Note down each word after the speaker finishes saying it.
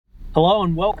Hello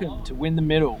and welcome to Win the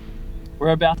Middle. We're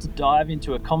about to dive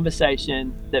into a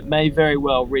conversation that may very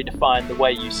well redefine the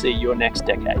way you see your next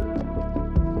decade.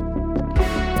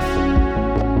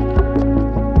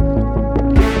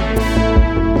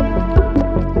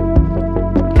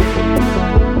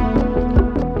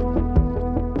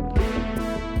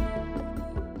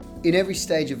 In every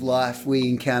stage of life, we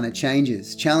encounter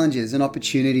changes, challenges, and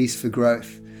opportunities for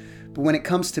growth. But when it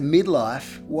comes to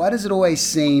midlife, why does it always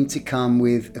seem to come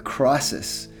with a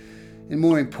crisis? And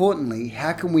more importantly,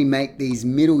 how can we make these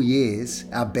middle years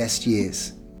our best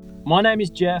years? My name is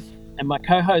Jeff, and my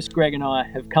co-host Greg and I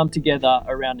have come together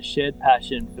around a shared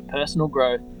passion for personal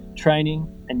growth, training,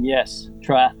 and yes,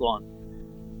 triathlon.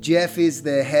 Jeff is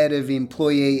the head of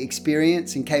employee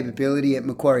experience and capability at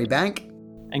Macquarie Bank.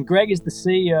 And Greg is the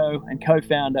CEO and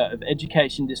co-founder of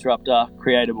education disruptor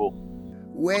Creatable.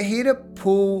 We're here to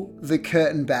pull the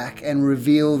curtain back and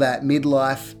reveal that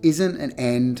midlife isn't an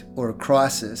end or a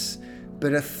crisis,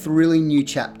 but a thrilling new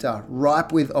chapter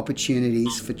ripe with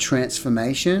opportunities for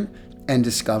transformation and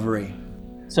discovery.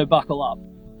 So buckle up.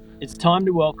 It's time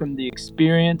to welcome the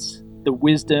experience, the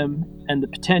wisdom, and the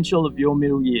potential of your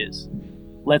middle years.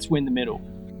 Let's win the middle.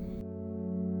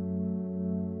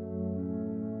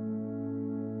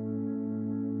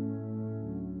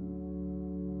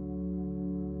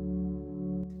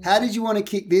 How did you want to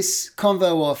kick this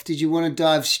convo off? Did you want to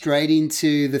dive straight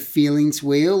into the feelings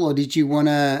wheel, or did you want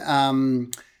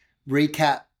to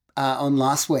recap on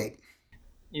last week?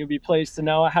 You'll be pleased to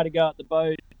know I had to go out the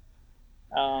boat.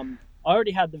 I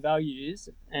already had the values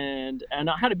and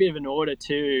I had a bit of an order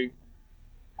too.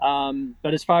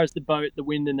 But as far as the boat, the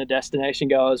wind and the destination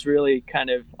go, I was really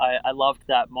I loved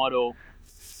that model.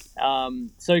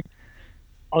 So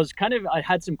I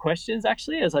had some questions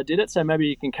actually as I did it, so maybe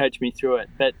you can coach me through it.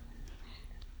 But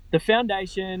the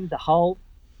foundation, the hull,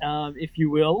 if you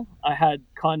will, I had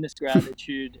kindness,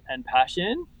 gratitude, and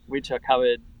passion, which I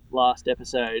covered last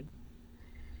episode.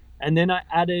 And then I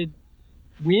added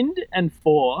wind and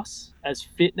force as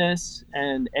fitness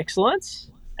and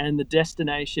excellence, and the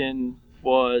destination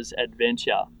was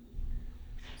adventure.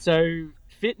 So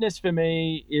fitness for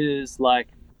me is like,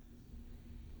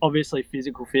 obviously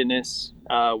physical fitness.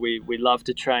 We love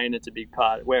to train. It's a big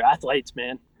part. We're athletes,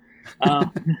 man. I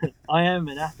am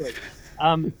an athlete.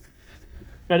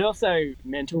 But also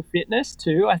mental fitness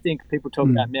too. I think people talk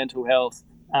about mental health.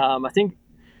 I think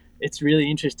it's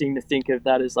really interesting to think of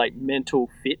that as like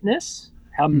mental fitness.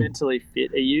 How mentally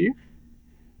fit are you?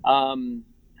 And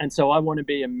so I want to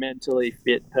be a mentally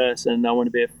fit person. I want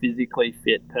to be a physically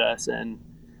fit person.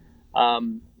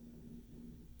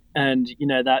 And you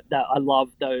know that I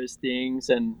love those things,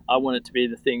 and I want it to be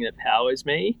the thing that powers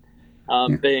me,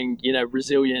 being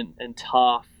resilient and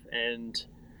tough, and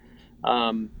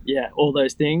all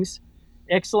those things.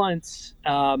 Excellence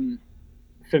for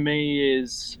me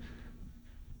is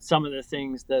some of the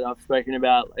things that I've spoken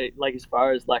about. Like as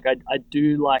far as like I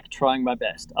do like trying my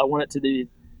best. I want it to be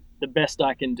the best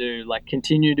I can do. Like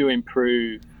continue to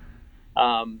improve.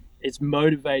 It's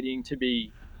motivating to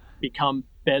become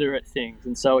better at things.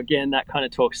 And so again, that kind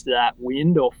of talks to that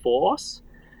wind or force.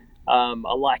 I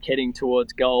like heading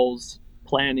towards goals,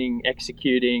 planning,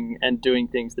 executing, and doing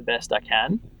things the best I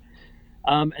can.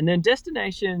 And then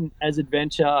destination as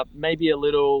adventure, maybe a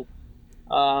little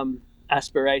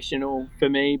aspirational for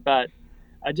me, but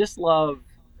I just love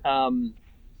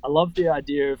I love the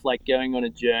idea of like going on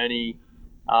a journey,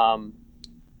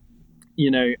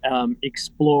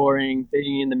 exploring,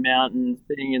 being in the mountains,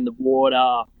 being in the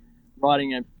water,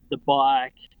 riding the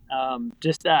bike,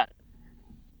 just that,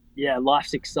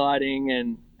 life's exciting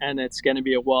and it's going to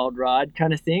be a wild ride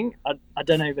kind of thing. I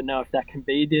don't even know if that can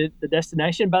be the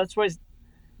destination, but that's always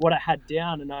what I had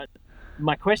down. And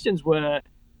my questions were,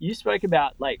 you spoke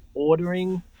about like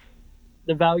ordering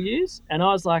the values, and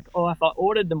I was like, if I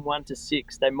ordered them 1 to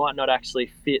 6, they might not actually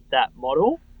fit that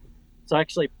model. So I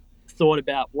actually thought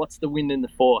about what's the wind and the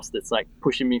force that's like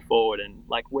pushing me forward, and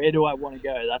like where do I want to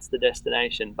go? That's the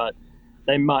destination, but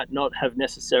they might not have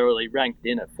necessarily ranked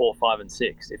in at 4, 5, and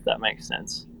 6, if that makes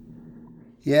sense.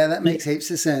 Yeah, that makes heaps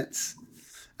of sense.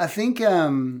 I think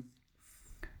you've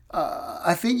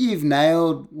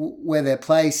nailed where they're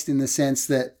placed, in the sense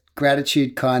that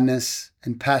gratitude, kindness,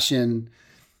 and passion,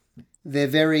 they're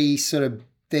very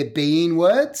they're being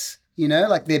words,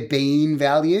 like they're being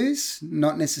values,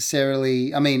 not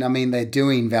necessarily, I mean, they're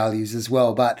doing values as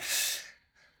well, but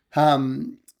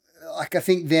like I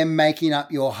think them making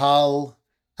up your hull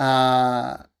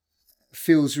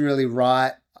feels really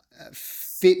right.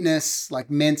 Fitness, like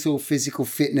mental, physical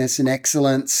fitness and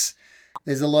excellence.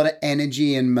 There's a lot of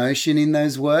energy and motion in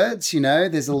those words,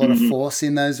 there's a lot of force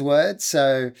in those words.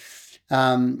 So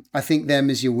I think them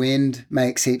as your wind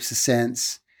makes heaps of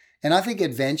sense. And I think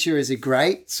adventure is a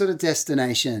great sort of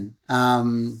destination.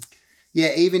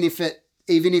 Yeah, even if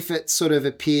it sort of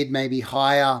appeared maybe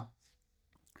higher,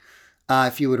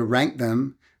 if you were to rank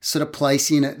them, sort of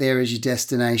placing it there as your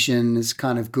destination is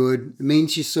kind of good. It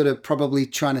means you're sort of probably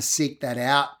trying to seek that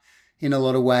out in a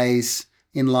lot of ways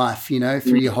in life, you know,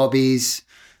 through your hobbies,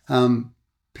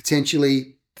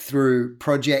 potentially through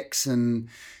projects and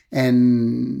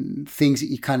things that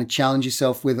you kind of challenge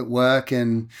yourself with at work.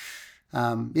 And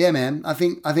yeah, man, I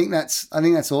think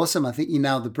that's awesome. I think you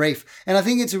nailed the brief, and I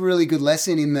think it's a really good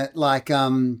lesson in that, like,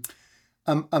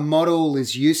 a model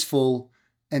is useful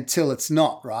until it's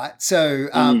not, right? So,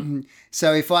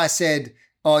 so if I said,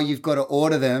 oh, you've got to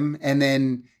order them, and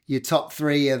then your top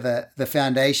three are the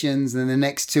foundations, and the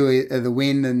next two are the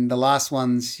wind, and the last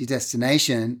one's your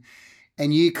destination,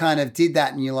 and you kind of did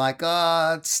that, and you're like,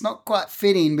 oh, it's not quite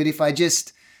fitting, but if I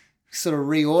just sort of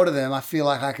reorder them, I feel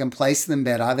like I can place them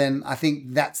better. Then I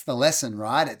think that's the lesson,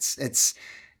 right? It's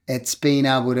being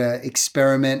able to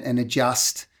experiment and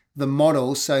adjust the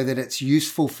model so that it's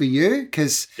useful for you.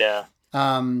 Because you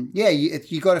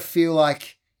got to feel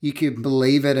like you can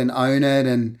believe it and own it,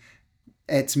 and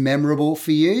it's memorable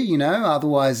for you. You know,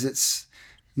 otherwise it's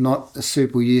not a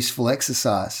super useful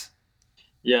exercise.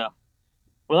 Yeah.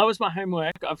 Well, that was my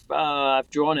homework. I've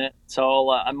drawn it, so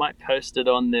I might post it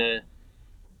on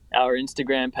our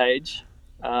Instagram page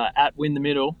at Win the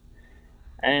Middle,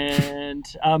 and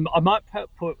I might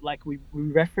put like we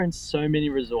referenced so many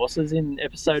resources in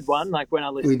episode 1. Like when I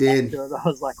listened back to it, I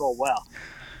was like, oh wow,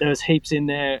 there was heaps in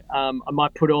there. I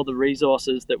might put all the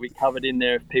resources that we covered in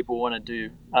there if people want to do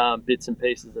bits and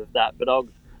pieces of that. But I'll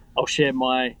share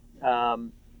my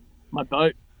my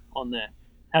boat on there.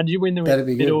 How did you win the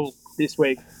middle this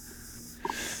week?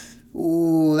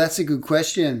 Ooh, that's a good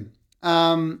question.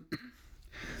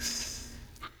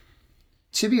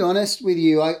 To be honest with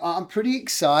you, I'm pretty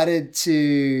excited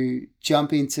to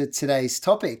jump into today's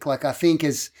topic. Like, I think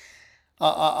as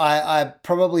I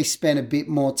probably spent a bit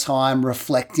more time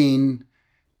reflecting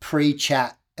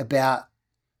pre-chat about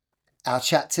our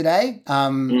chat today,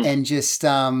 and just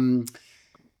and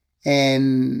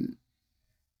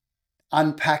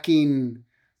unpacking,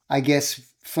 I guess,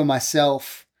 for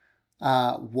myself,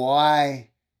 why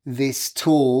this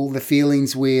tool, the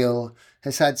feelings wheel,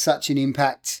 has had such an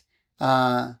impact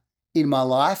in my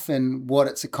life and what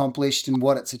it's accomplished and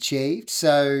what it's achieved.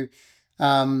 So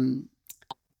I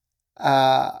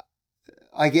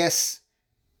guess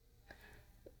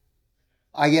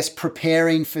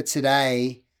preparing for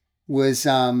today was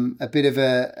a bit of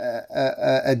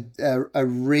a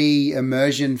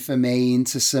re-immersion for me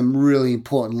into some really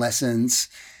important lessons,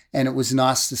 and it was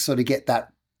nice to sort of get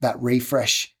that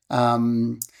refresh,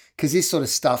 because this sort of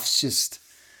stuff's just,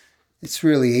 it's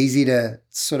really easy to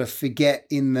sort of forget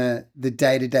in the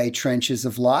day-to-day trenches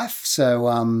of life.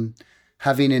 So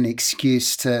having an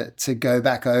excuse to go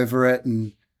back over it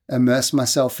and immerse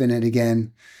myself in it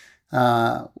again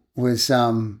was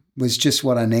just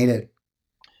what I needed.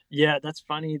 Yeah, that's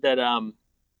funny that I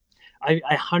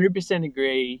 100%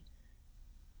 agree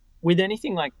with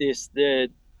anything like this.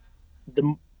 The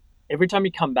every time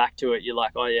you come back to it, you're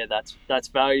like, oh yeah, that's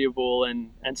valuable,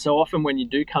 and so often when you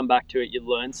do come back to it, you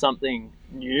learn something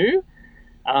new.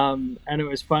 And it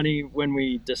was funny when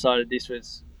we decided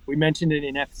we mentioned it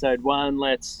in episode 1.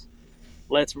 Let's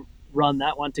run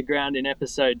that one to ground in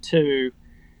episode 2.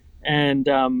 And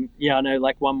I know,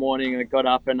 like, one morning I got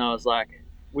up and I was like,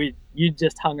 you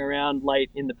just hung around late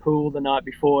in the pool the night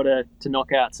before to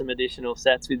knock out some additional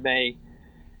sets with me,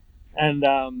 and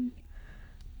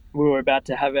we were about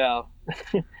to have our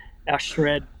our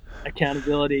shred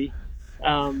accountability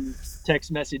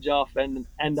text message off, and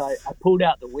I pulled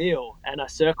out the wheel and I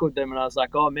circled them, and I was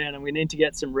like, oh man, we need to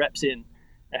get some reps in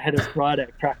ahead of Friday,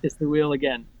 practice the wheel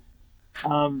again.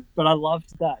 But I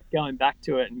loved that, going back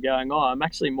to it and going, oh, I'm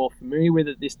actually more familiar with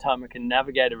it this time. I can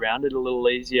navigate around it a little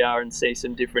easier and see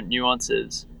some different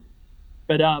nuances.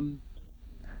 But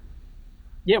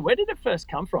where did it first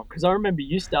come from? Because I remember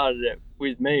you started it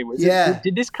with me.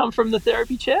 Did this come from the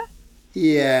therapy chair?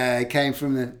 Yeah, it came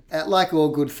from like all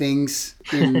good things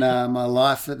in my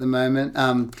life at the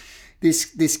moment.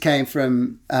 This came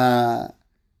from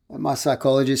my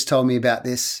psychologist told me about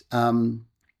this.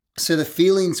 So the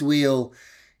feelings wheel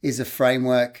is a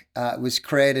framework. It was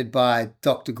created by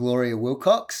Dr. Gloria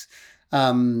Willcox.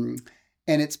 And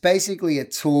it's basically a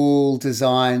tool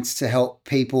designed to help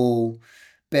people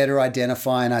better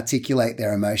identify and articulate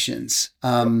their emotions.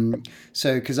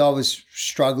 So because I was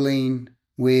struggling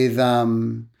with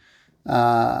sort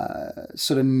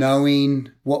of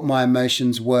knowing what my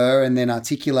emotions were and then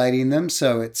articulating them.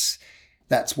 So it's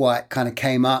that's why it kind of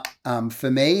came up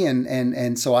for me.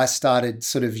 And so I started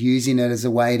sort of using it as a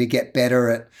way to get better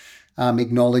at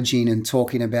acknowledging and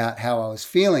talking about how I was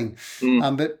feeling.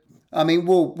 But I mean,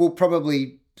 we'll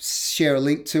probably share a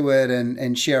link to it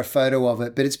and share a photo of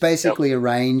it. But it's basically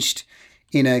arranged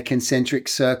in a concentric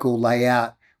circle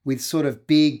layout with sort of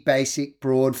big, basic,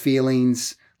 broad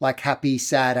feelings like happy,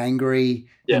 sad, angry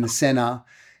in the center.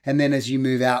 And then as you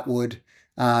move outward,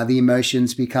 the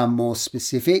emotions become more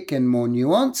specific and more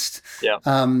nuanced.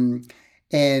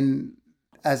 And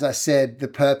as I said, the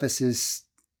purpose is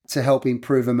to help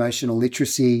improve emotional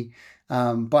literacy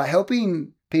by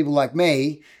helping people like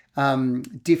me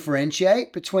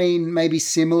differentiate between maybe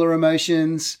similar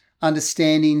emotions,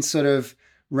 understanding sort of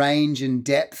range and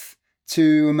depth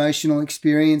to emotional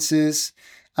experiences.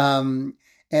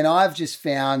 And I've just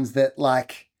found that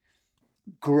like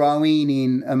growing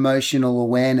in emotional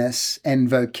awareness and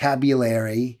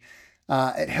vocabulary,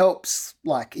 it helps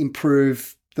like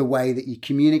improve the way that you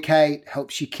communicate,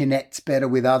 helps you connect better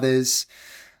with others.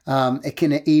 It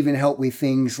can even help with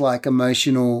things like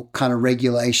emotional kind of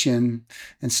regulation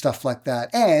and stuff like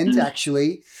that. And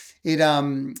actually, it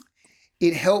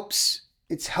helps.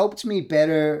 It's helped me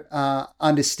better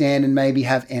understand and maybe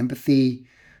have empathy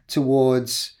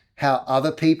towards how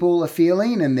other people are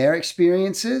feeling and their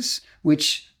experiences,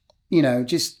 which, you know,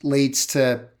 just leads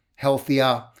to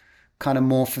healthier, kind of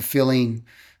more fulfilling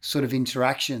sort of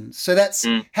interactions. So that's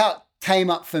how it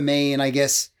came up for me. And I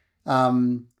guess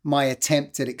my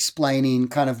attempt at explaining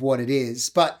kind of what it is.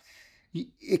 But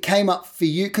it came up for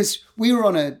you because we were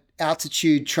on an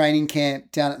altitude training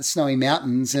camp down at the Snowy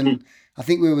Mountains, and I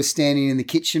think we were standing in the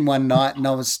kitchen one night and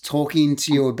I was talking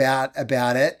to you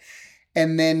about it.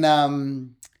 And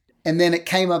then it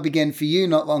came up again for you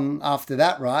not long after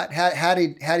that, right? How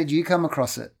did you come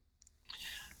across it?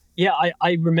 Yeah,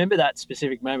 I remember that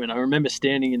specific moment. I remember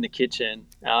standing in the kitchen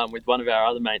with one of our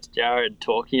other mates, Jared,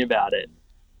 talking about it.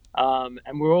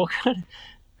 And we're all kind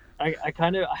of, I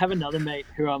have another mate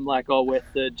who I'm like, oh, we're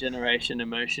third generation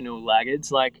emotional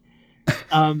laggards. Like,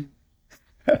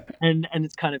 and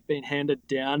it's kind of been handed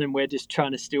down and we're just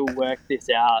trying to still work this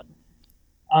out.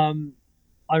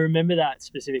 I remember that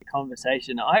specific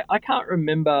conversation. I can't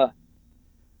remember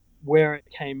where it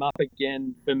came up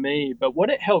again for me, but what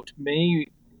it helped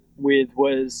me with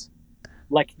was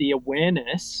like the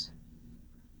awareness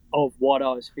of what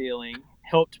I was feeling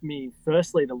helped me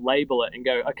firstly to label it and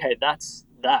go, okay, that's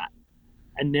that.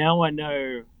 And now I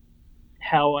know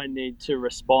how I need to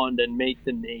respond and meet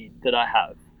the need that I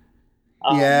have.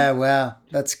 Yeah, wow,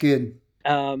 that's good.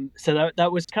 So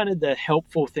that was kind of the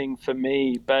helpful thing for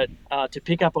me. But to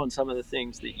pick up on some of the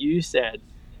things that you said,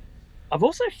 I've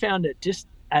also found it just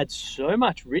adds so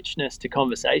much richness to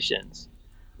conversations.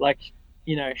 Like,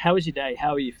 you know, how was your day?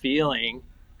 How are you feeling?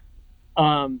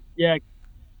 Yeah,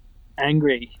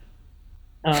 angry.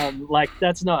 Like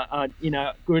that's not, you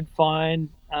know, good, fine,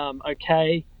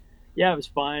 okay. Yeah, it was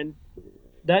fine.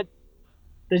 That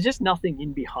there's just nothing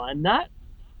in behind that.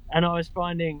 And I was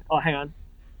finding, oh, hang on.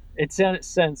 It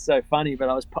sounds so funny, but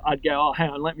I'd go, oh, hang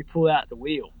on, let me pull out the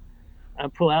wheel.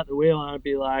 And pull out the wheel and I'd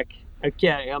be like,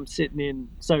 okay, I'm sitting in.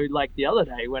 So like the other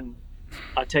day when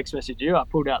I text messaged you, I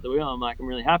pulled out the wheel. I'm like, I'm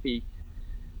really happy.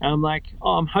 And I'm like,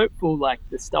 oh, I'm hopeful like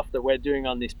the stuff that we're doing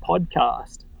on this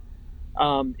podcast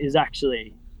is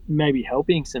actually maybe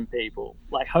helping some people.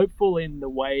 Like hopeful in the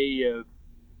way of,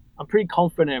 I'm pretty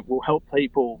confident will help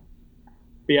people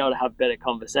be able to have better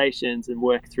conversations and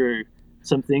work through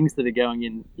some things that are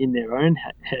going in their own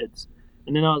heads.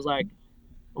 And then I was like,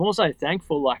 I'm also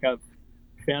thankful like I've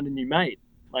found a new mate.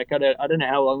 Like I don't know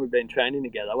how long we've been training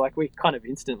together. Like we kind of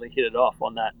instantly hit it off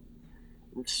on that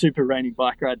super rainy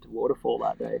bike ride to Waterfall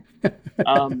that day.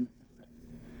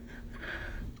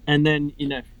 And then, you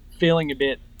know, feeling a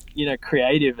bit, you know,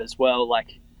 creative as well,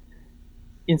 like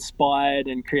inspired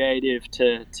and creative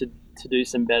to do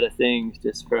some better things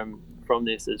just from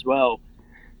this as well.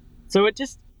 So it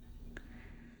just,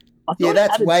 I thought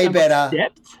that's way better.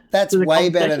 That's way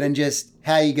better than just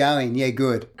how you going. Yeah,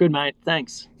 good. Good, mate.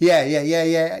 Thanks.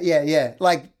 Yeah.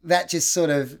 Like that just sort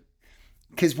of,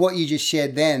 because what you just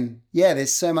shared then,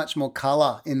 there's so much more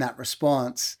color in that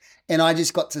response. And I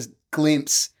just got to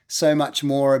glimpse so much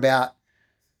more about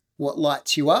what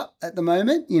lights you up at the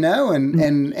moment, you know,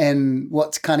 and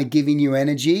what's kind of giving you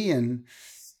energy. And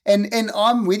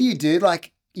I'm with you, dude,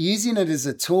 like using it as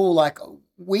a tool, like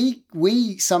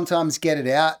we sometimes get it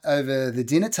out over the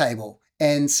dinner table.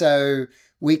 And so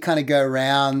we kind of go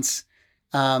around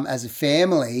as a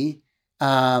family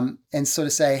and sort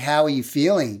of say, how are you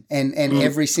feeling? And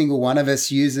every single one of us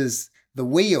uses the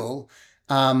wheel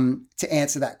to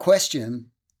answer that question.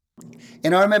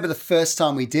 And I remember the first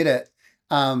time we did it,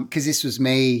 because this was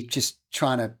me just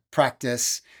trying to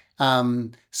practice.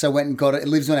 So I went and got it. It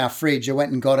lives on our fridge. I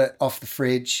went and got it off the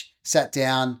fridge, sat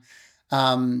down,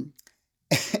 um,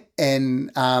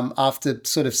 and after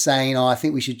sort of saying, "Oh, I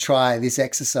think we should try this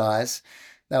exercise,"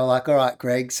 they were like, "All right,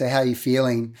 Greg, so how are you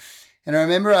feeling?" And I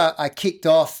remember I kicked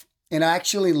off, and I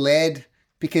actually led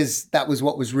because that was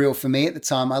what was real for me at the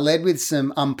time. I led with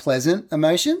some unpleasant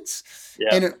emotions,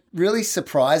 Yeah. and it really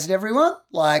surprised everyone.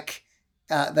 Like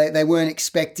they weren't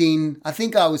expecting. I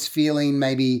think I was feeling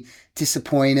maybe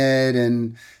disappointed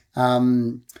and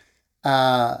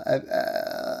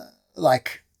uh,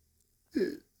 like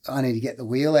I need to get the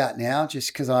wheel out now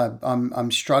just because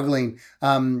I'm struggling.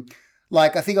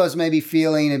 Like I think I was maybe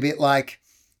feeling a bit like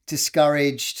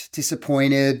discouraged,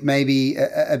 disappointed, maybe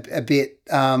a bit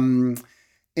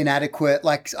inadequate.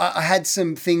 Like I had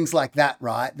some things like that,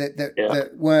 right? Yeah.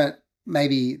 That weren't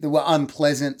maybe that were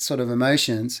unpleasant sort of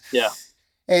emotions. Yeah.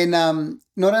 And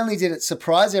not only did it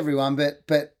surprise everyone,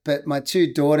 but my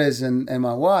two daughters and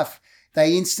my wife,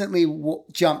 they instantly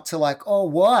jumped to like, oh,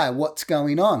 why? What's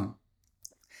going on?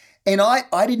 And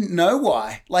I didn't know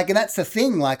why. Like, and that's the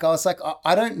thing. Like, I was like,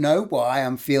 I don't know why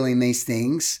I'm feeling these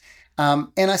things.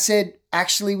 And I said,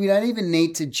 actually, we don't even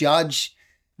need to judge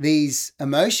these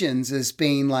emotions as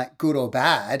being like good or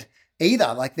bad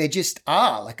either. Like, they just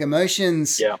are. Like,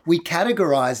 emotions, Yeah. we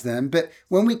categorize them. But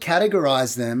when we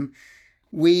categorize them,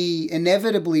 we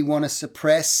inevitably want to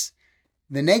suppress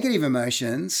the negative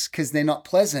emotions because they're not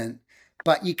pleasant.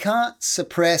 But you can't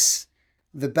suppress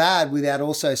the bad without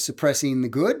also suppressing the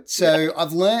good. So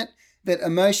I've learnt that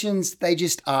emotions, they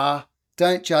just are.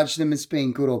 Don't judge them as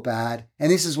being good or bad.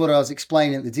 And this is what I was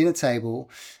explaining at the dinner table.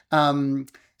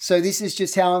 So this is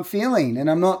just how I'm feeling. And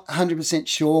I'm not 100%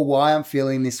 sure why I'm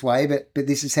feeling this way, but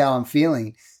this is how I'm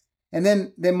feeling. And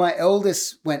then my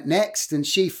eldest went next and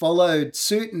she followed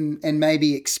suit and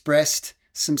maybe expressed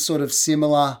some sort of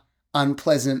similar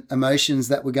unpleasant emotions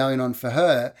that were going on for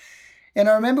her. And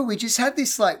I remember we just had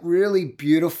this like really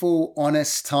beautiful,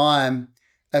 honest time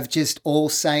of just all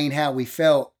saying how we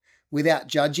felt without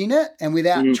judging it and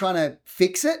without trying to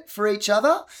fix it for each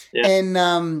other. Yeah. And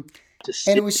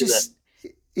it was just,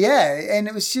 and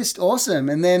it was just awesome.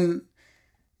 And then,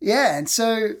 and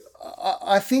so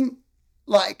I think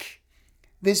like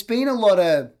there's been a lot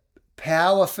of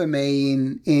power for me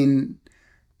in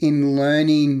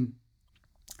learning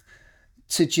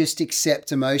to just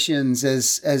accept emotions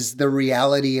as the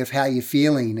reality of how you're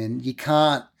feeling, and you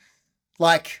can't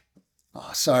like.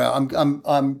 Oh, sorry,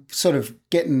 I'm sort of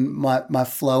getting my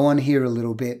flow on here a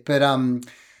little bit, but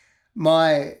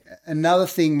another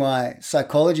thing my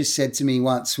psychologist said to me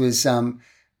once was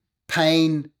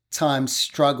pain times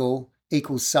struggle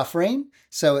equals suffering.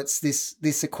 So it's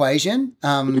this equation,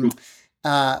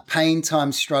 pain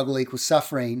times struggle equals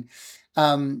suffering.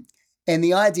 And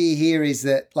the idea here is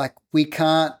that like we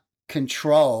can't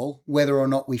control whether or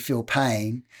not we feel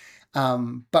pain,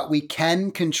 but we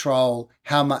can control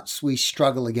how much we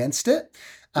struggle against it.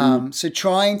 So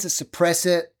trying to suppress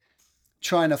it,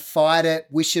 trying to fight it,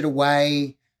 wish it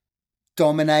away,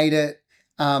 dominate it,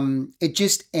 it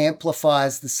just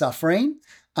amplifies the suffering.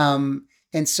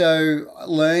 And so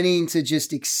learning to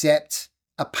just accept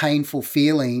a painful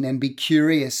feeling and be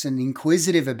curious and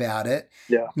inquisitive about it,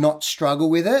 not struggle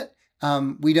with it.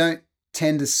 We don't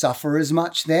tend to suffer as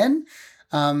much then.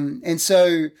 And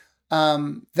so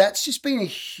that's just been a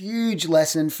huge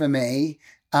lesson for me,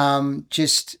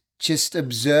 just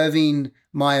observing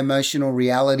my emotional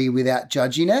reality without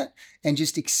judging it and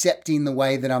just accepting the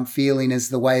way that I'm feeling as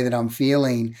the way that I'm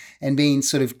feeling and being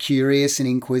sort of curious and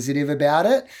inquisitive about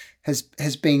it has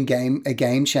been a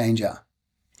game changer.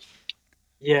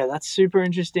 Yeah, that's super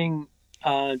interesting.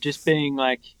 Just being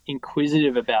like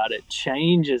inquisitive about it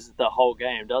changes the whole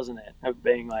game, doesn't it? Of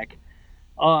being like,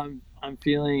 oh, I'm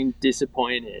feeling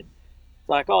disappointed. It's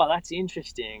like, oh, that's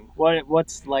interesting.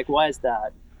 What's like, why is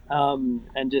that?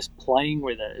 And just playing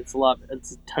with it. It's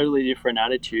a totally different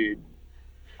attitude.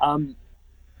 Um,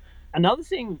 another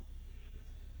thing,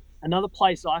 another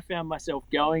place I found myself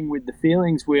going with the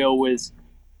feelings wheel was,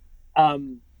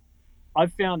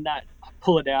 I've found that I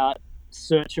pull it out,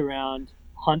 search around,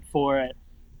 hunt for it,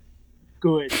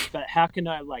 good, but how can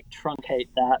I like truncate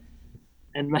that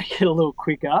and make it a little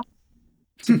quicker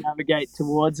to navigate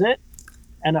towards it?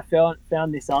 And I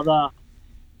found this other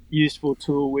useful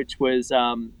tool, which was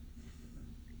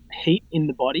heat in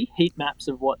the body, heat maps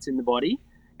of what's in the body,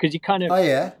 because you kind of,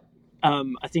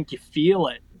 I think you feel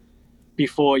it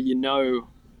before you know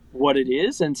what it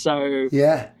is, and so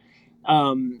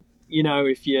you know,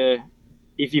 if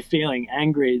you're feeling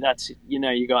angry, that's, you know,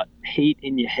 you got heat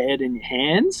in your head and your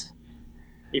hands.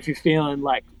 If you're feeling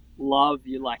like love,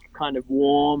 you're like kind of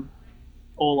warm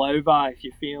all over. If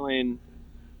you're feeling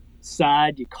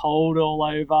sad, you're cold all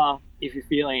over. If you're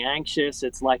feeling anxious,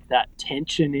 it's like that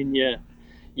tension in your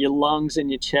lungs and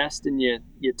your chest and your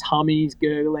tummy's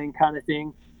gurgling kind of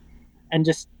thing. And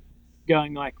just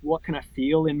going like, what can I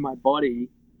feel in my body?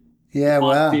 Yeah,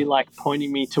 Might be wow. like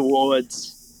pointing me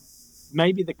towards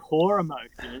maybe the core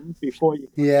emotion before you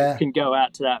Yeah, can go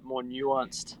out to that more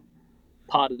nuanced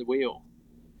part of the wheel.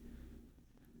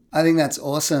 I think that's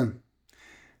awesome.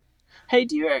 Hey,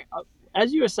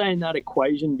 as you were saying that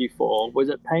equation before, was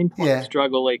it pain point Yeah.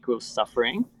 struggle equals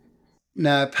suffering?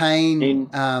 No, pain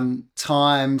In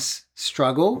times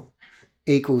struggle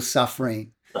equals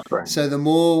suffering. suffering. So the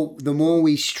more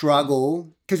we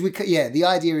struggle, because the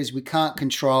idea is we can't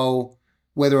control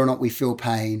whether or not we feel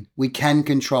pain. We can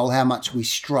control how much we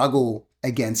struggle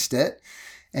against it.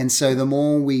 And so the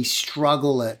more we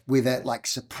struggle with it, like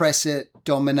suppress it,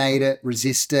 dominate it,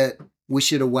 resist it,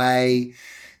 wish it away,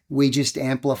 we just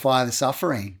amplify the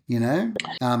suffering, you know?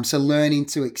 So learning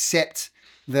to accept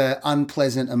the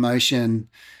unpleasant emotion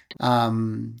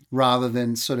rather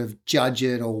than sort of judge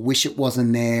it or wish it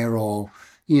wasn't there or,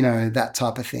 that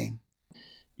type of thing.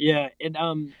 Yeah,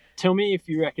 and tell me if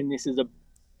you reckon this is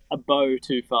a bow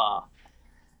too far.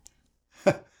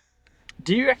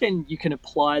 Do you reckon you can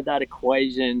apply that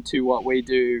equation to what we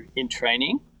do in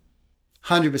training?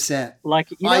 100%. Like,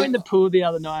 I in the pool the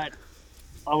other night,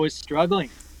 I was struggling,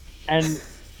 and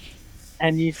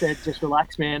you said, just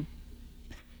relax, man.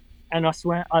 And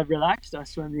I relaxed, I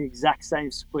swam the exact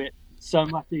same split, so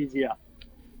much easier.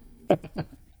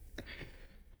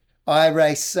 I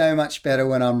race so much better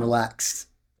when I'm relaxed.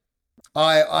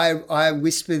 I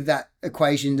whisper that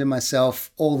equation to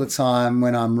myself all the time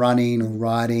when I'm running or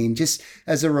riding, just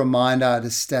as a reminder to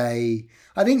stay.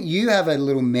 I think you have a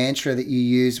little mantra that you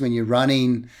use when you're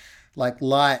running, like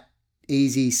light,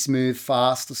 easy, smooth,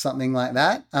 fast, or something like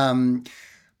that.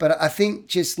 But I think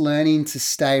just learning to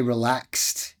stay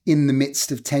relaxed in the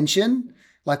midst of tension,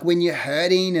 like when you're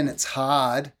hurting and it's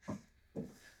hard,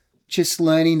 just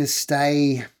learning to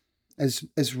stay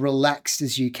as relaxed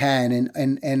as you can,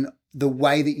 and the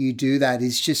way that you do that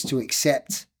is just to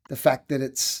accept the fact that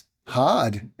it's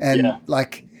hard Yeah, and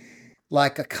like I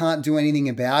can't do anything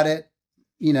about it.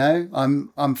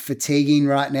 I'm fatiguing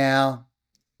right now.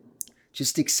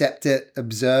 Just accept it,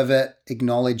 observe it,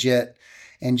 acknowledge it,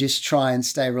 and just try and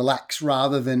stay relaxed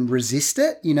rather than resist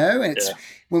it. And it's yeah,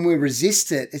 when we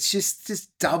resist it, it's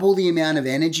just double the amount of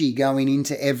energy going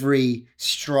into every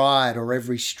stride or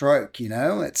every stroke.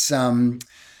 It's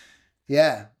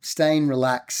yeah, staying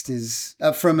relaxed is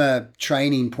from a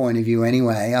training point of view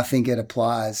anyway. I think it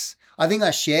applies. I think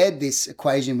I shared this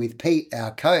equation with Pete,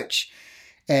 our coach,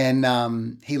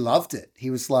 and he loved it. He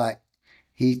was like,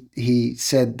 he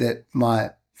said that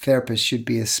my therapist should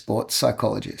be a sports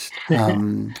psychologist.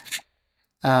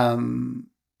 Um,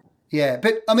 yeah,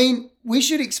 but I mean, we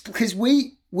should because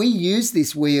we use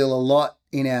this wheel a lot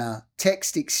in our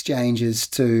text exchanges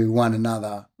to one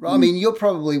another. I mean, you're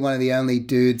probably one of the only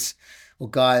dudes or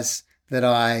guys that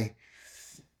I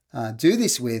do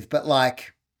this with, but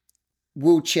like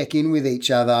we'll check in with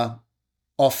each other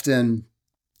often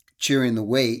during the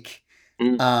week.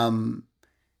 mm,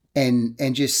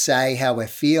 And just say how we're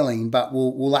feeling, but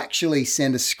we'll actually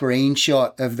send a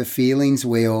screenshot of the feelings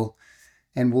wheel,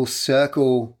 and we'll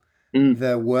circle mm,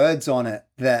 the words on it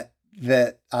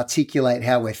that articulate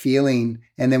how we're feeling,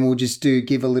 and then we'll just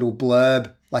give a little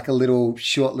blurb, like a little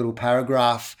short little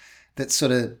paragraph that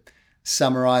sort of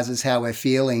summarizes how we're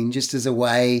feeling, just as a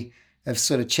way of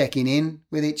sort of checking in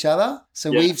with each other.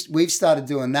 So yeah, we've started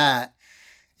doing that,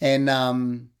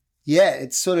 and yeah,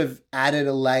 it's sort of added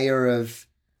a layer of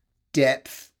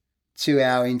depth to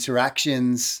our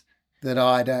interactions that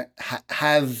I don't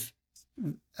have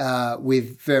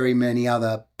with very many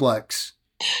other blokes.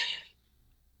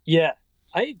 yeah.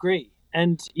 I agree.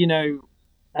 And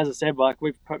as I said, like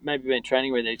we've maybe been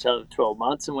training with each other 12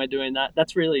 months, and we're doing that.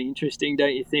 That's really interesting,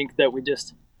 don't you think? That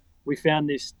we found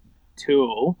this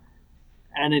tool,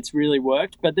 and it's really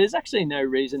worked. But there's actually no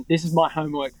reason. This is my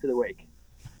homework for the week.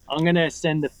 I'm gonna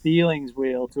send the feelings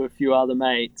wheel to a few other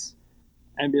mates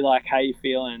and be like, "How you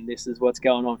feeling? This is what's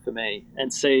going on for me,"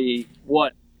 and see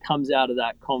what comes out of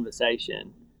that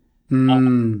conversation.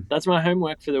 Mm. That's my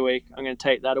homework for the week. I'm going to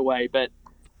take that away. But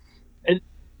it,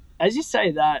 as you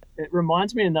say that, it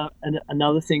reminds me of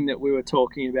another thing that we were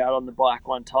talking about on the bike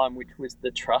one time, which was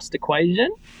the trust equation.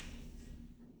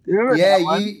 Do you remember Yeah, that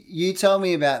one? you told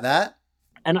me about that.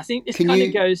 And I think this Can kind of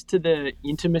you? goes to the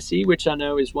intimacy, which I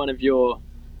know is one of your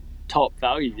top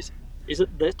values. Is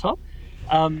it the top?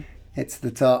 It's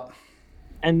the top.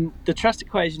 And the trust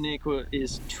equation equal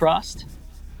is trust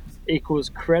equals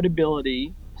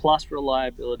credibility plus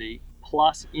reliability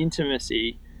plus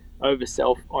intimacy over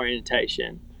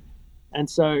self-orientation. And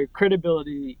so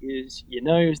credibility is you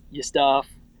know your stuff,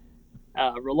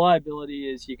 reliability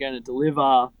is you're going to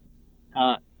deliver,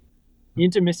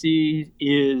 intimacy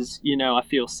is, you know, I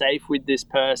feel safe with this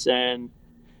person,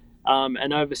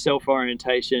 and over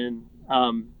self-orientation,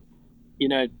 you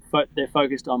know, they're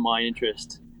focused on my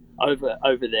interest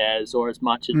over theirs or as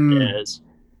much as theirs.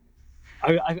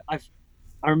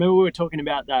 I remember we were talking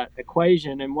about that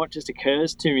equation, and what just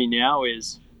occurs to me now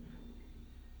is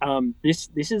this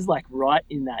is like right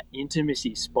in that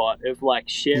intimacy spot of like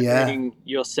sharing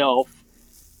yourself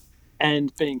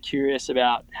and being curious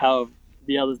about how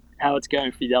it's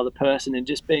going for the other person, and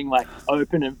just being like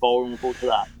open and vulnerable to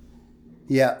that.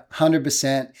 Yeah,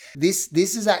 100%.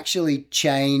 This has actually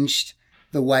changed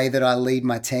the way that I lead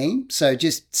my team. So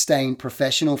just staying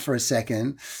professional for a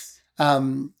second,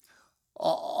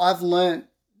 I've learnt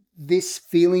this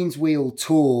feelings wheel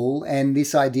tool and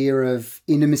this idea of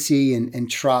intimacy and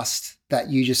trust that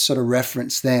you just sort of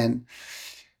referenced then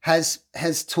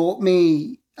has taught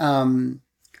me to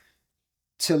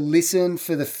listen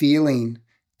for the feeling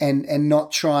and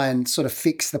not try and sort of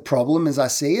fix the problem as I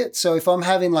see it. So if I'm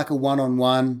having like a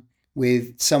one-on-one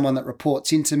with someone that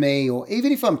reports into me, or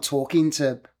even if I'm talking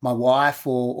to my wife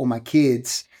or my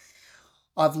kids,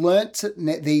 I've learnt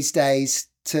these days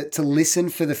to listen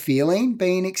for the feeling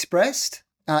being expressed,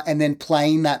 and then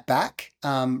playing that back,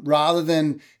 rather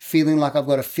than feeling like I've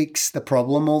got to fix the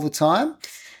problem all the time.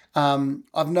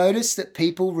 I've noticed that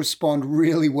people respond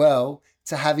really well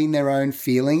to having their own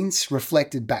feelings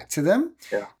reflected back to them.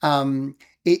 Yeah.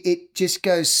 It just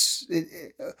goes,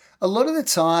 a lot of the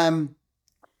time,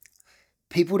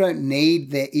 people don't need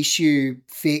their issue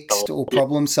fixed or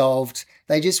problem solved.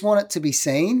 They just want it to be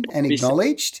seen and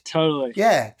acknowledged. Totally.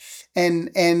 Yeah.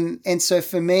 And so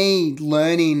for me,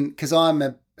 learning, because I'm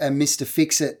a Mr.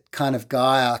 Fix-It kind of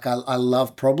guy, like I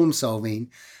love problem solving,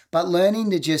 but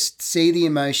learning to just see the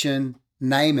emotion,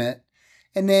 name it,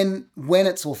 and then when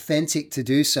it's authentic to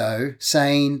do so,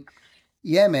 saying,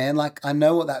 yeah, man, like I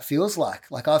know what that feels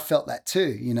like. Like I felt that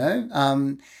too, you know?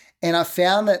 And I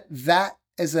found that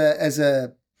as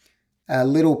a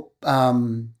little,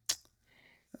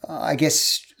 I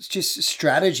guess, just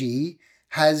strategy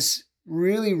has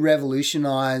really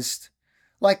revolutionized.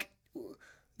 Like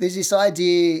there's this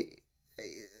idea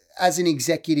as an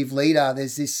executive leader,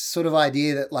 there's this sort of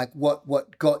idea that like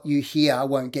what got you here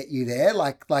won't get you there.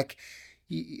 Like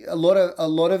a lot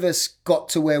of us got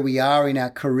to where we are in our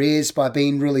careers by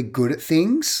being really good at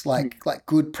things, like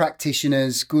good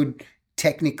practitioners, good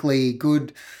technically,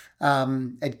 good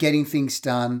at getting things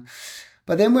done.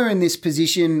 But then we're in this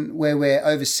position where we're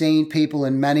overseeing people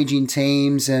and managing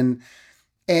teams, and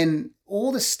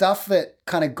all the stuff that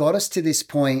kind of got us to this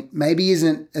point maybe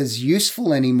isn't as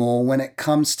useful anymore when it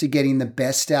comes to getting the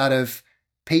best out of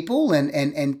people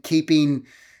and keeping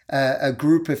a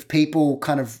group of people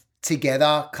kind of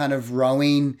together, kind of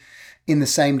rowing in the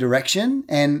same direction.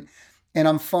 And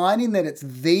I'm finding that it's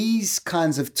these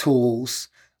kinds of tools,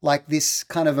 like this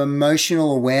kind of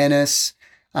emotional awareness,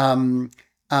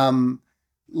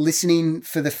 listening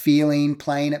for the feeling,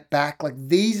 playing it back. Like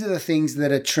these are the things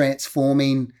that are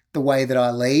transforming the way that I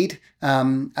lead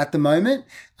at the moment.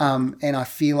 And I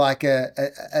feel like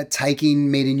are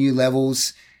taking me to new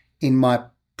levels in my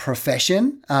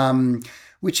profession,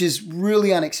 which is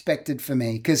really unexpected for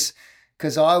me because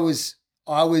I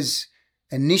was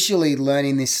initially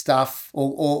learning this stuff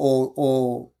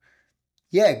or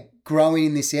growing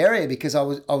in this area because I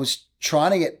was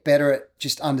trying to get better at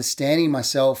just understanding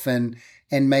myself and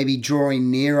maybe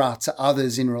drawing nearer to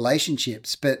others in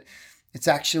relationships. But it's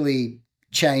actually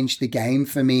changed the game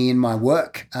for me in my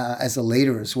work as a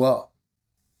leader as well.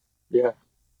 Yeah.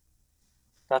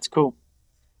 That's cool.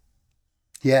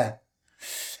 Yeah.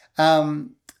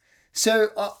 So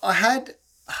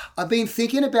I've been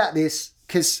thinking about this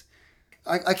because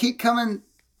I keep coming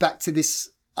back to this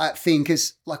thing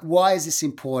because, like, why is this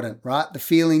important, right? The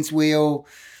feelings wheel,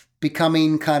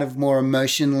 becoming kind of more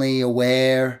emotionally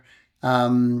aware,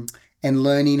 and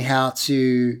learning how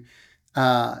to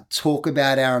talk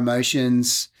about our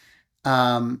emotions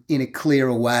in a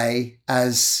clearer way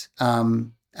as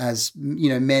you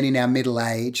know, men in our middle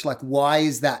age. Like, why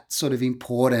is that sort of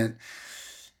important?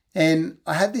 And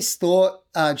I had this thought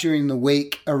during the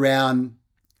week around,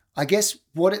 I guess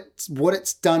what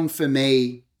it's done for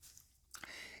me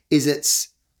is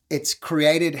it's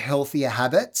created healthier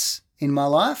habits in my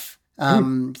life.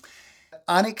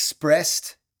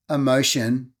 Unexpressed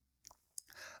emotion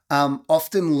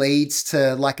often leads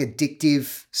to like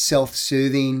addictive,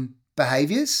 self-soothing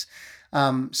behaviors.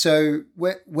 So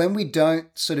when we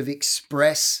don't sort of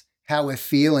express how we're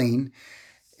feeling,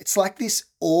 it's like this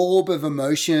orb of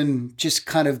emotion just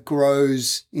kind of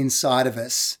grows inside of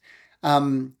us.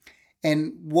 And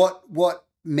what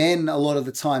men a lot of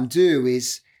the time do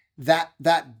is that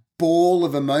ball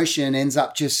of emotion ends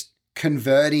up just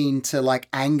converting to like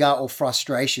anger or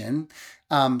frustration.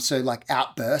 So like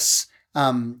outbursts.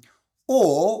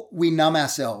 Or we numb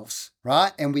ourselves,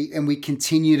 right? And we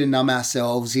continue to numb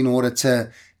ourselves in order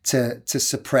to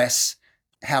suppress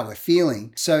how we're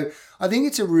feeling. So I think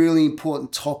it's a really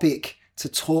important topic to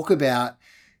talk about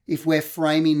if we're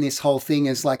framing this whole thing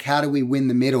as like, how do we win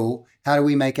the middle? How do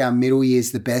we make our middle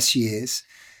years the best years?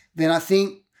 Then I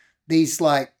think these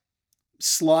like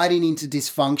sliding into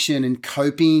dysfunction and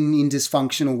coping in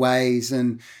dysfunctional ways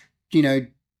and, you know,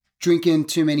 drinking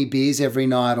too many beers every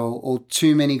night or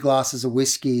too many glasses of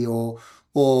whiskey or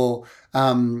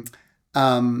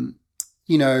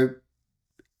you know,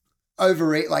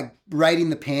 overeat, like raiding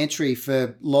the pantry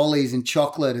for lollies and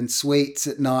chocolate and sweets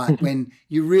at night when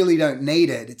you really don't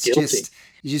need it. It's Guilty. just,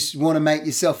 you just want to make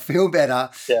yourself feel better.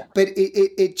 Yeah. But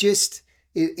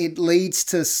it leads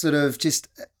to sort of just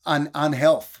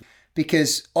unhealth,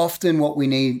 because often what we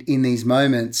need in these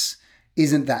moments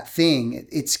isn't that thing.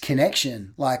 It's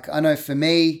connection. Like I know for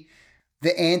me,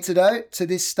 the antidote to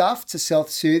this stuff, to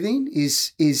self-soothing,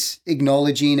 is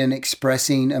acknowledging and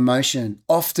expressing emotion,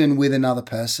 often with another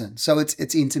person. So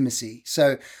it's intimacy.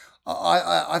 So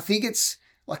I think it's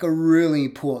like a really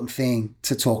important thing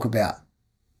to talk about.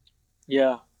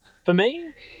 Yeah. For me,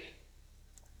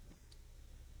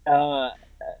 I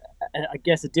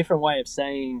guess a different way of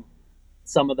saying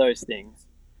some of those things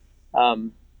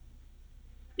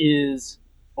is,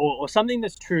 or something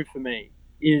that's true for me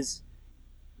is,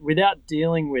 without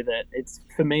dealing with it, it's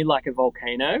for me like a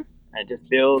volcano, and it just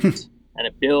builds and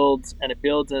it builds and it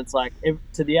builds, and it's like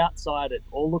to the outside it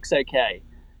all looks okay,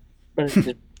 but it's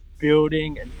just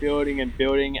building and building and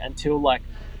building until like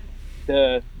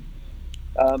the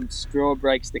straw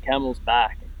breaks the camel's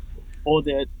back, or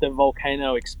the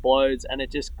volcano explodes, and it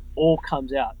just all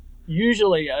comes out,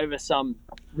 usually over some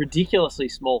ridiculously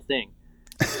small thing.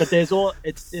 But it's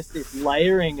just this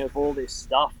layering of all this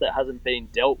stuff that hasn't been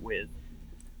dealt with.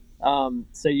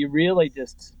 So you really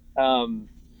just,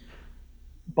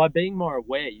 by being more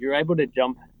aware, you're able to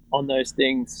jump on those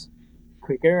things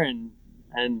quicker and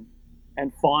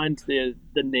find the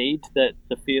need that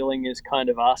the feeling is kind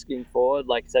of asking for,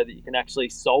 like, so that you can actually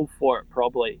solve for it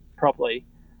properly.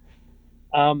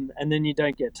 And then you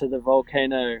don't get to the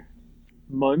volcano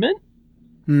moment.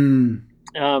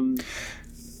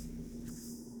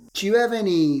 Do you have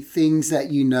any things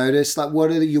that you notice? Like, what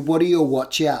are your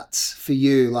watch outs for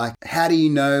you? Like, how do you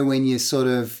know when you're sort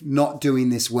of not doing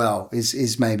this well?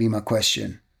 Is maybe my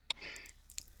question.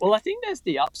 Well, I think there's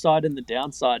the upside and the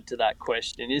downside to that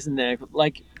question, isn't there?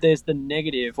 Like, there's the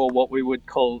negative, or what we would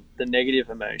call the negative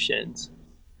emotions,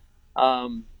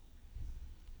 and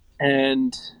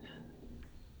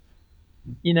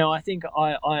you know, I think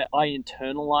I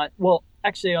internalize. Well,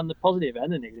 actually, on the positive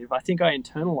and the negative, I think I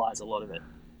internalize a lot of it.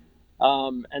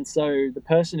 And so the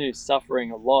person who's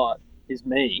suffering a lot is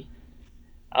me.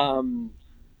 And,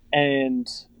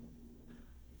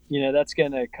 you know, that's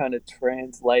going to kind of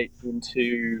translate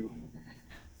into,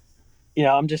 you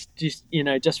know, I'm just, you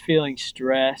know, just feeling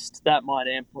stressed. That might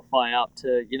amplify up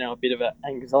to, you know, a bit of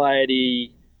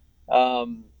anxiety. So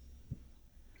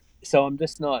I'm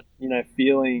just not, you know,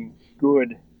 feeling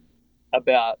good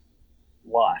about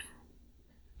life.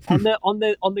 On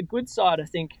the good side, I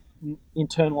think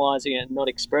internalizing it and not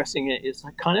expressing it is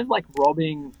kind of like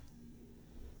robbing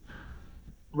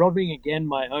again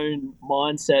my own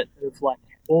mindset of like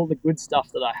all the good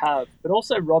stuff that I have, but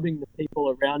also robbing the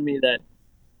people around me that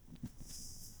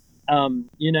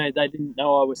you know, they didn't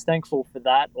know I was thankful for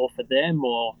that or for them,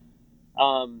 or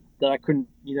that I couldn't,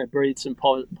 you know, breathe some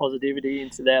positivity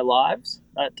into their lives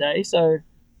that day. So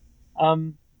I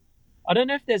don't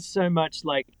know if there's so much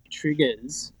like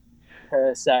triggers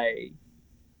per se.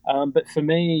 But for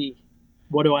me,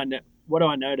 what do I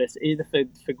notice? Either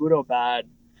for good or bad,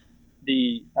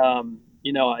 the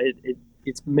you know,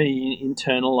 it's me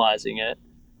internalizing it.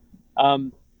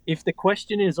 If the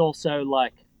question is also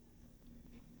like,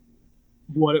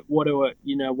 what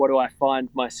do I find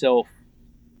myself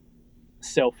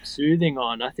self-soothing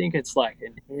on? I think it's like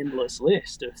an endless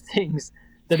list of things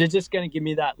that are just going to give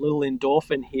me that little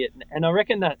endorphin hit, and I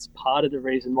reckon that's part of the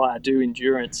reason why I do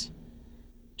endurance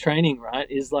training, right?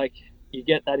 Is like you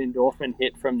get that endorphin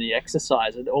hit from the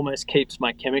exercise. It almost keeps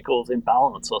my chemicals in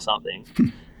balance or something.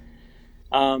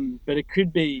 But it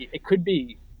could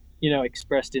be, you know,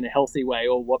 expressed in a healthy way,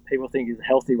 or what people think is a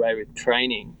healthy way with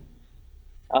training.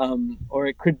 Or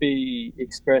it could be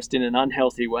expressed in an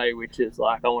unhealthy way, which is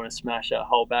like I want to smash a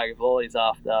whole bag of lollies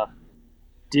after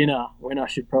dinner when I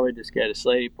should probably just go to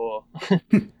sleep,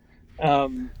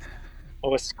 um,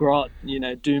 or scroll,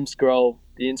 doom scroll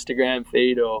the Instagram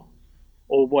feed or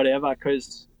whatever,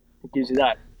 because it gives you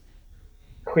that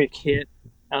quick hit.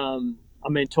 I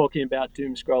mean, talking about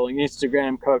doom scrolling,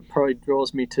 Instagram probably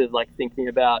draws me to like thinking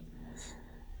about.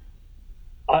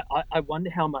 I wonder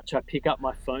how much I pick up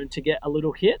my phone to get a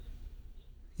little hit,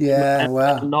 Yeah, and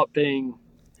wow. not being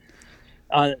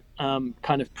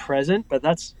kind of present. But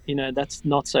that's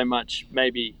not so much.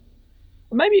 Maybe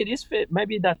it is fit.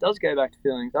 Maybe that does go back to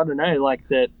feelings. I don't know. Like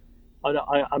that.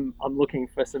 I'm looking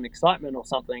for some excitement or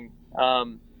something,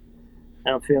 and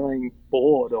I'm feeling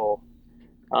bored or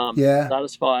Yeah.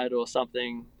 satisfied or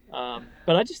something.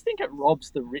 But I just think it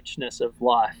robs the richness of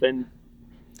life. And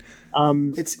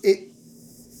um, It's it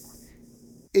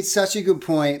it's such a good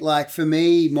point. Like for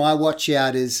me, my watch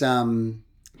out is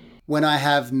when I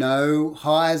have no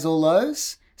highs or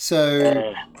lows. So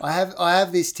yeah, I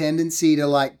have this tendency to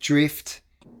like drift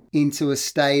into a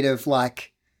state of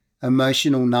like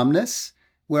emotional numbness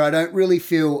where I don't really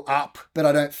feel up, but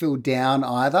I don't feel down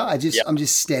either. yeah, I'm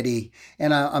just steady,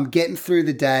 and I'm getting through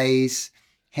the days,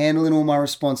 handling all my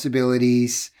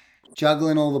responsibilities,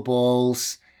 juggling all the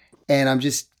balls, and I'm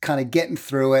just kind of getting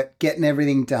through it, getting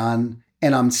everything done,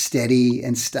 and I'm steady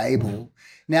and stable.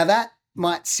 Now that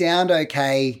might sound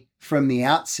okay from the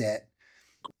outset,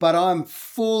 but I'm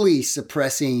fully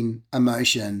suppressing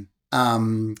emotion.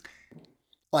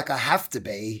 Like I have to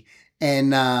be,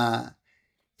 and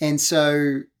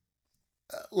so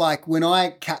like when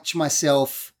I catch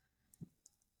myself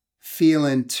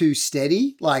feeling too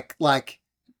steady, like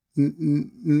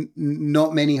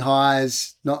not many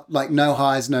highs, not like no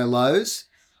highs, no lows,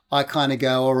 I kind of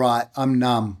go, all right, I'm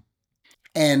numb,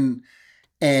 and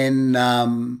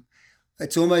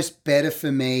it's almost better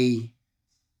for me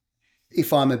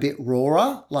if I'm a bit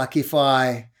rawer, like if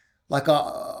I like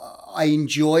I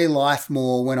enjoy life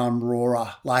more when I'm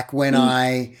rawer, like when mm,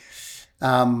 I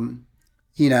um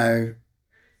you know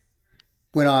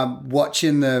when I'm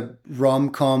watching the rom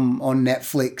com on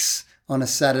Netflix on a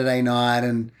Saturday night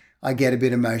and I get a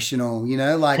bit emotional,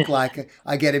 like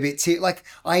I get a bit like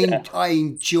yeah, I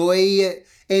enjoy it,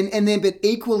 and then but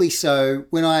equally so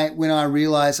when I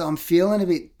realize I'm feeling a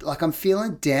bit like I'm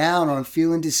feeling down or I'm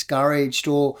feeling discouraged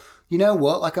or you know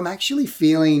what, like I'm actually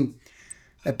feeling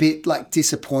a bit like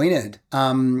disappointed,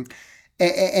 and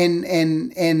it's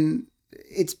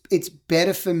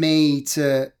better for me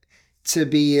to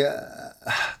be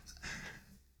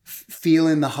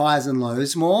feeling the highs and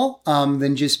lows more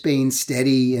than just being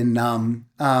steady and numb.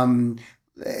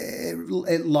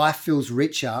 Life feels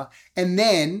richer, and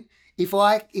then if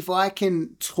I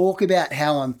can talk about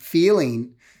how I'm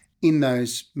feeling in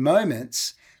those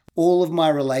moments, all of my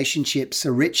relationships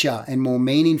are richer and more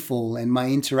meaningful, and my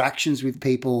interactions with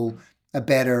people are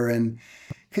better. And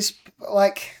because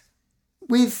like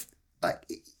with like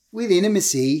with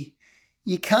intimacy,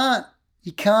 you can't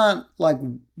like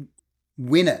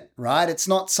win it, right? It's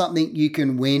not something you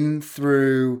can win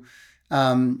through.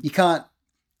 You can't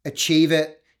achieve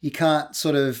it. You can't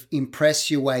sort of impress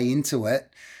your way into it.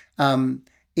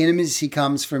 Intimacy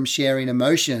comes from sharing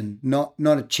emotion, not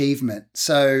achievement.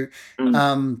 So mm,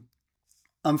 um,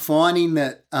 I'm finding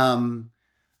that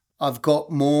I've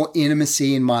got more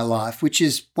intimacy in my life, which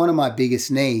is one of my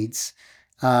biggest needs.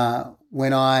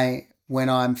 When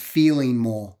I'm feeling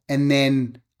more, and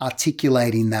then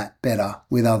articulating that better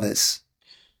with others.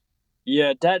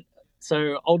 yeah. Dad.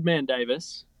 So old man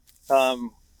Davis,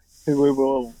 um, who we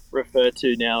will refer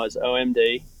to now as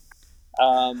OMD.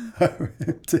 Um,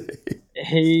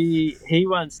 he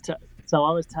once so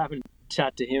I was having a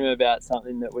chat to him about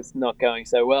something that was not going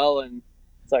so well, and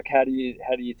it's like how do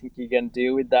you think you're going to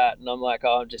deal with that? And I'm like,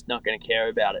 oh, I'm just not going to care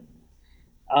about it.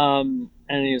 And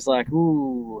he was like,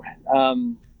 ooh,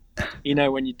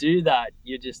 when you do that,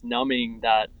 you're just numbing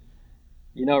that.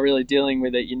 You're not really dealing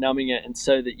with it. You're numbing it, and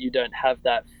so that you don't have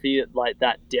that feel, like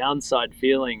that downside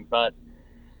feeling. But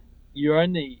you're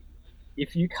only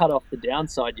if you cut off the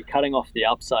downside, you're cutting off the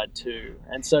upside too.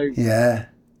 And so, Yeah.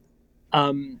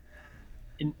 um,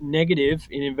 negative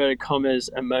in inverted commas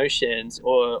emotions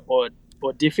or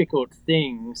difficult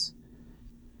things,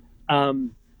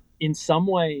 um, in some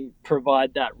way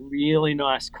provide that really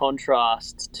nice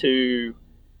contrast to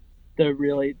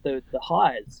the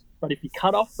highs. But if you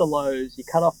cut off the lows, you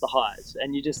cut off the highs,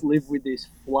 and you just live with this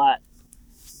flat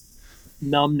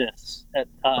numbness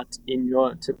in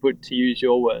your to use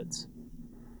your words.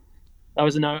 That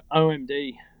was an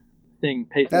OMD thing,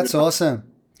 piece of That's advice. awesome.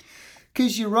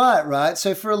 Because you're right?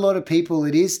 So for a lot of people,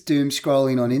 it is doom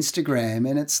scrolling on Instagram,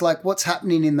 and it's like, what's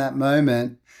happening in that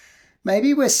moment?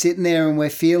 Maybe we're sitting there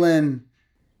and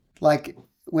like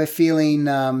we're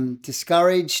feeling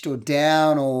discouraged or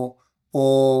down,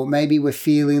 or maybe we're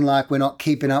feeling like we're not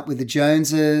keeping up with the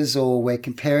Joneses, or we're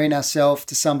comparing ourselves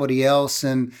to somebody else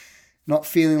and not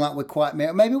feeling like we're quite.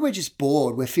 Maybe we're just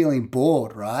bored. We're feeling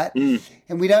bored, right?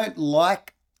 And we don't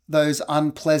like those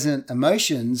unpleasant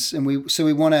emotions, and we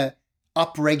want to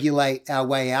upregulate our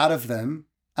way out of them.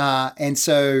 And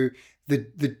so the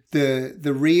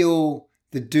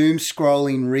doom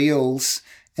scrolling reels,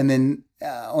 and then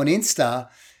on Insta,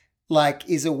 like,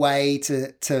 is a way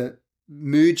to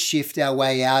mood shift our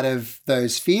way out of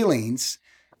those feelings.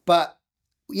 But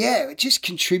yeah, it just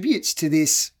contributes to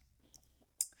this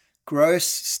gross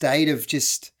state of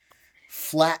just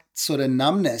flat sort of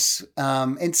numbness,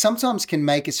 and sometimes can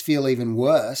make us feel even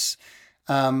worse,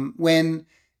 when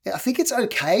I think it's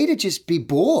okay to just be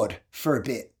bored for a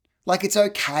bit. Like, it's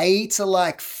okay to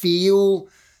like feel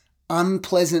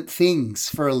unpleasant things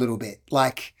for a little bit.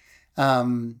 Like,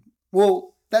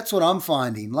 well, that's what I'm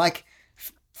finding. Like,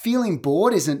 feeling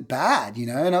bored isn't bad,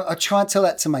 and I try and tell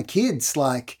that to my kids.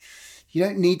 Like, you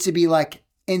don't need to be like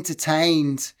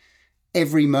entertained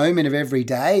every moment of every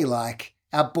day. Like,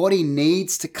 our body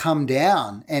needs to come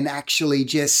down and actually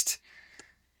just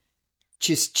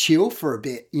chill for a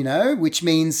bit, which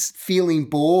means feeling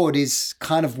bored is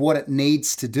kind of what it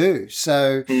needs to do.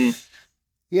 So,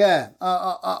 yeah,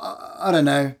 I don't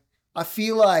know. I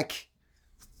feel like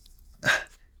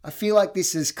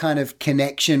this is kind of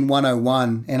connection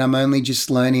 101, and I'm only just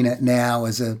learning it now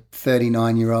as a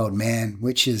 39-year-old man,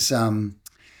 which is,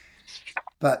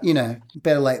 but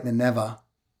better late than never.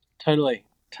 Totally.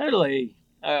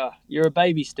 You're a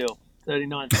baby still,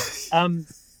 39.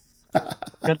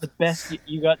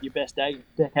 You got your best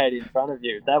decade in front of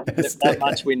you. That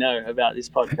much we know about this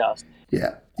podcast.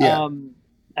 Yeah.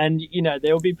 And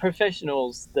there will be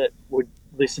professionals that would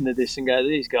listen to this and go,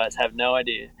 "These guys have no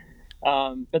idea."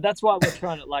 But that's why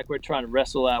we're trying to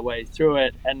wrestle our way through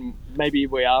it. And maybe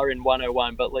we are in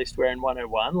 101, but at least we're in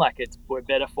 101. Like, we're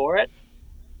better for it.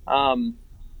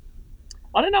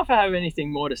 I don't know if I have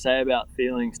anything more to say about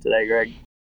feelings today, Greg.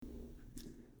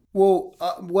 Well,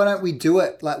 why don't we do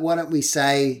it? Like, why don't we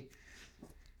say,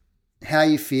 how are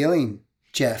you feeling,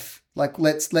 Jeff? Like,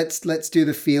 let's do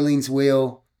the feelings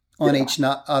wheel on each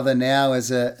other now as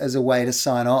a way to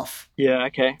sign off. Yeah.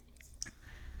 Okay.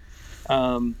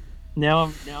 Now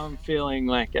I'm feeling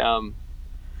like I'm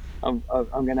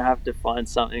gonna have to find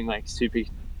something like super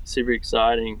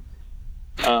exciting.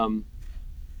 I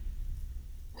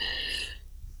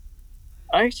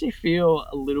actually feel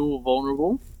a little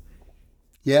vulnerable.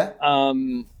 Yeah.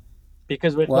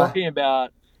 Because we're talking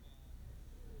about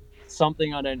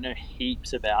something I don't know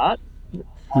heaps about.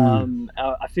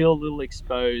 I feel a little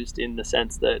exposed in the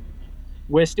sense that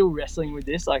we're still wrestling with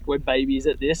this. Like, we're babies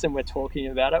at this, and we're talking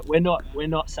about it. We're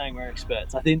not saying we're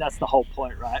experts. I think that's the whole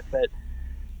point, right? But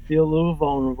feel a little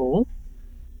vulnerable,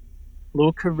 a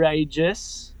little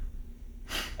courageous.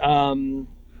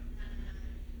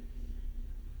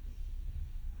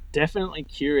 Definitely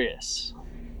curious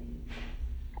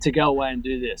to go away and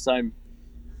do this. I'm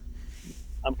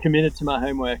committed to my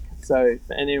homework. So if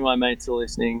any of my mates are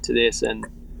listening to this and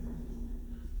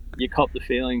you cop the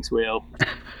feelings wheel,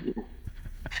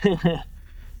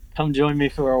 come join me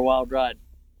for a wild ride.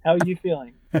 How are you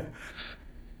feeling?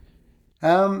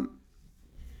 I'm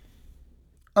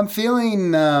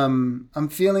feeling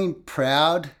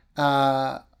proud,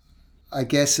 I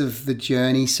guess, of the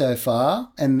journey so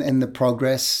far and the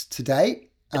progress to date.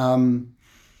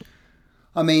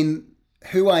 I mean,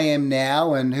 who I am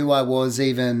now and who I was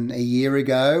even a year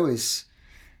ago is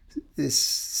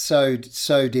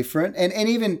so different, and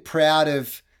even proud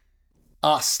of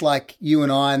us, like you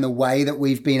and I, and the way that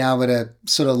we've been able to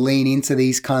sort of lean into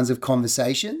these kinds of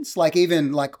conversations, like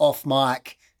even like off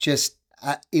mic, just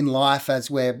in life as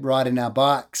we're riding our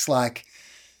bikes. Like,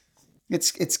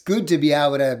 it's good to be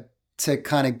able to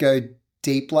kind of go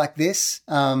deep like this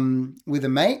with a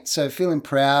mate. So feeling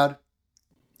proud.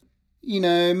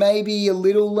 Maybe a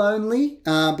little lonely,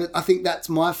 but I think that's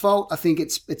my fault. I think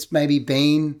it's maybe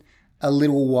been a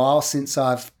little while since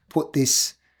I've put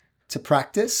this to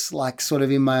practice, like sort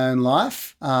of in my own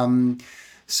life.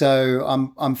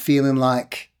 So I'm feeling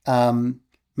like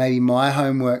maybe my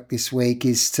homework this week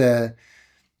is to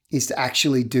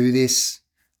actually do this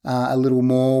a little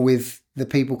more with the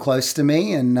people close to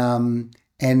me, and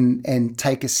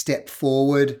take a step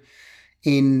forward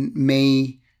in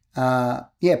me.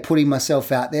 Putting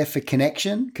myself out there for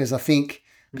connection, because I think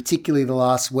particularly the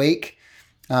last week,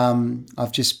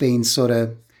 I've just been sort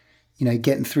of,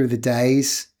 getting through the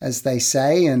days, as they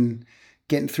say, and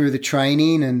getting through the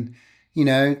training and,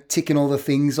 ticking all the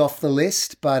things off the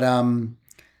list. But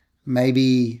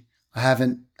maybe I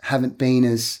haven't been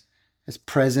as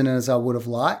present as I would have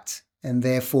liked, and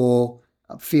therefore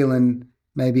I'm feeling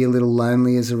maybe a little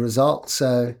lonely as a result.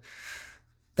 So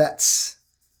that's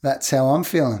how I'm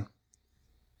feeling.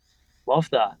 Love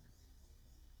that.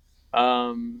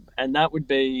 And that would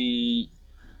be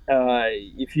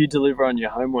if you deliver on your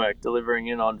homework, delivering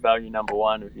in on value number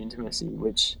one of intimacy,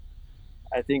 which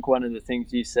I think one of the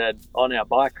things you said on our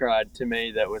bike ride to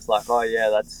me that was like, oh yeah,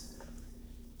 that's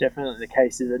definitely the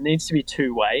case, is it needs to be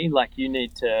two-way. Like, you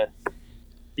need to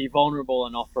be vulnerable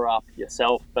and offer up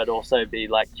yourself, but also be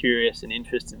like curious and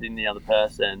interested in the other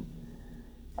person.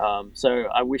 So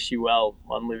I wish you well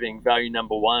on living value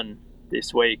number one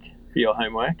this week for your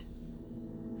homework.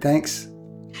 Thanks.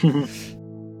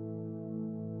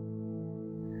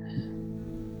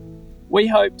 We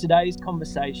hope today's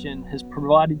conversation has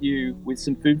provided you with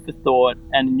some food for thought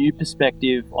and a new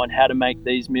perspective on how to make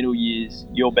these middle years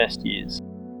your best years.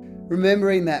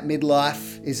 Remembering that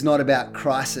midlife is not about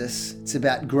crisis, it's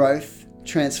about growth,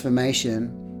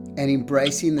 transformation, and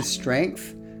embracing the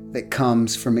strength that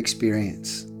comes from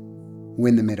experience.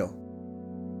 Win the middle.